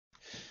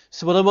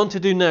So what I want to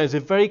do now is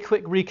a very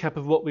quick recap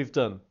of what we've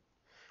done.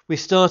 We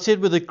started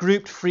with a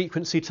grouped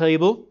frequency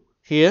table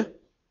here,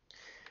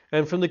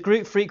 and from the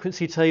group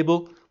frequency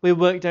table we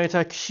worked out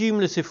our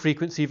cumulative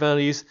frequency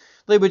values.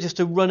 They were just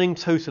a running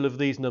total of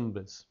these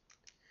numbers.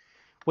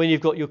 When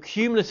you've got your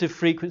cumulative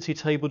frequency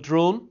table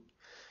drawn,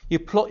 you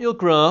plot your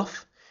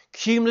graph.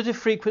 Cumulative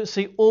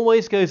frequency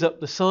always goes up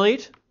the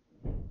side,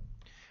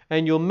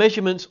 and your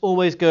measurements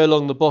always go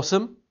along the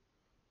bottom,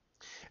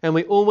 and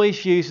we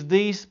always use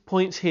these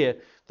points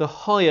here, the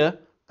higher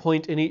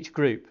point in each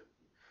group.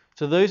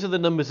 So those are the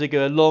numbers that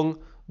go along,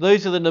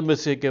 those are the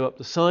numbers that go up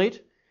the side.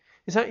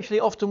 It's actually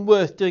often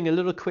worth doing a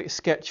little quick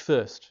sketch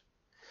first.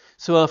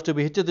 So after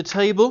we did the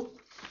table,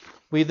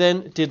 we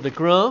then did the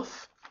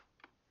graph.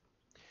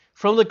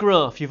 From the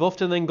graph, you've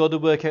often then got to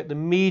work out the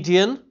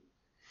median,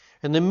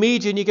 and the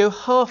median you go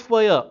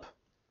halfway up,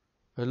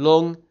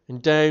 along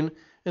and down,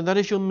 and that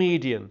is your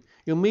median.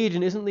 Your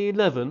median isn't the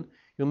 11,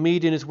 your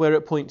median is where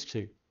it points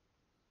to.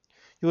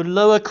 Your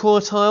lower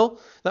quartile,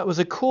 that was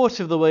a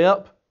quarter of the way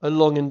up,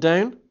 along and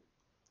down.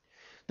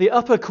 The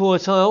upper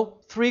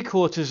quartile,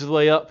 3/4 of the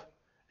way up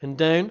and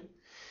down.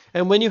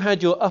 And when you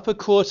had your upper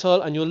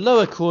quartile and your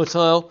lower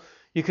quartile,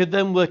 you could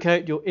then work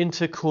out your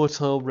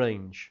interquartile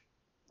range.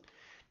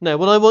 Now,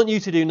 what I want you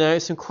to do now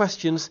is some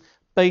questions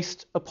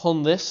based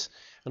upon this,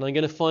 and I'm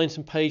going to find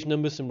some page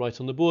numbers and write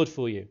on the board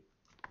for you.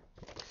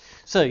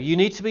 So you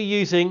need to be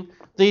using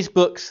these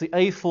books, the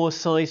A4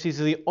 size. These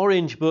are the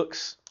orange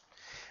books,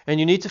 and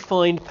you need to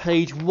find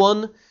page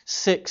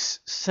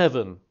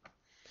 167.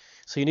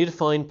 So you need to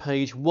find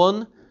page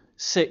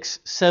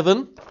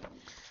 167,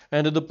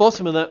 and at the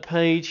bottom of that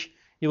page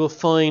you will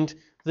find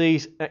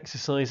these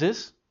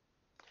exercises.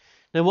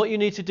 Now what you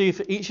need to do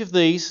for each of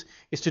these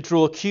is to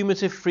draw a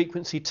cumulative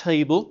frequency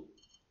table.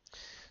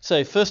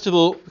 So first of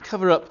all,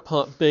 cover up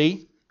part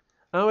B.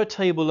 Our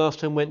table last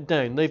time went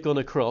down, they've gone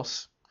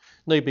across.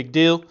 No big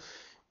deal.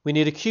 We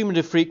need a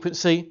cumulative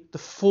frequency. The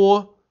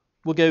 4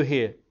 will go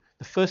here.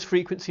 The first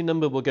frequency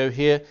number will go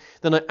here.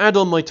 Then I add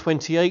on my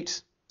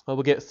 28, I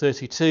will get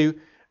 32.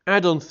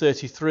 Add on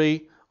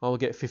 33, I will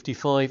get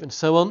 55, and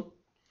so on.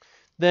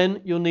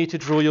 Then you'll need to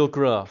draw your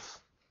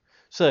graph.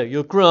 So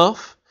your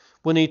graph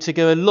will need to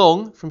go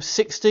along from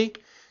 60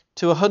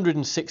 to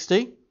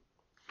 160,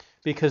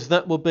 because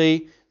that will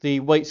be the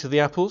weights of the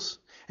apples,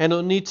 and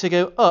it'll need to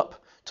go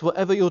up to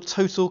whatever your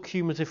total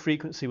cumulative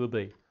frequency will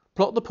be.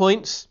 Plot the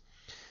points.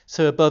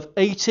 So above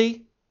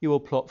 80 you will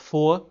plot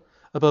 4,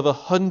 above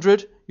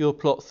 100 you'll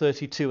plot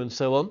 32, and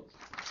so on.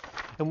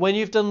 And when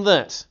you've done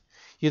that,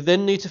 you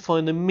then need to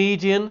find the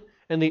median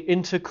and the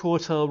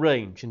interquartile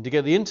range, and to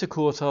get the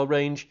interquartile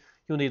range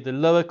you'll need the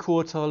lower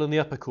quartile and the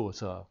upper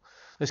quartile.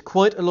 There's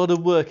quite a lot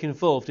of work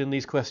involved in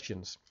these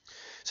questions.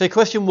 So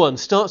question 1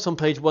 starts on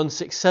page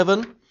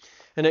 167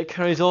 and it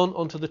carries on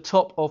onto the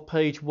top of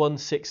page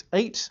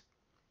 168.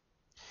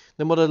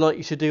 Then what I'd like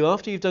you to do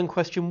after you've done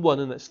question 1,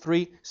 and that's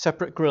 3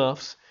 separate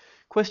graphs,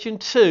 question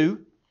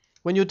 2,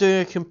 when you're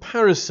doing a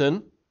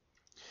comparison,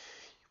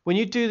 when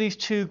you do these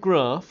 2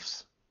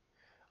 graphs,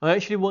 I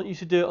actually want you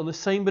to do it on the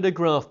same bit of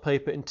graph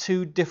paper in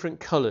 2 different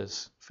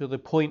colours for the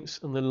points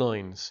and the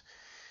lines.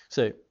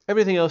 So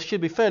everything else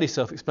should be fairly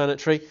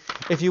self-explanatory.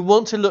 If you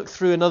want to look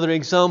through another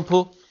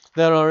example,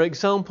 there are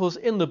examples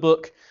in the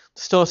book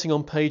starting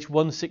on page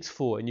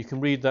 164, and you can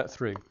read that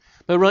through.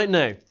 But right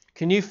now,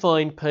 can you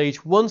find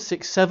page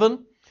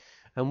 167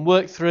 and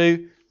work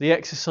through the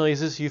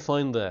exercises you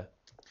find there?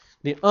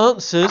 The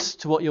answers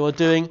to what you are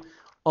doing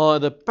are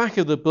at the back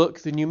of the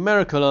book, the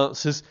numerical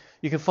answers.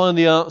 You can find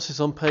the answers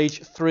on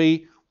page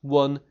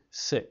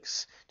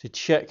 316 to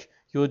check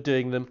you're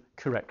doing them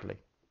correctly.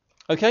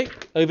 Okay,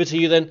 over to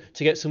you then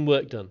to get some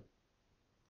work done.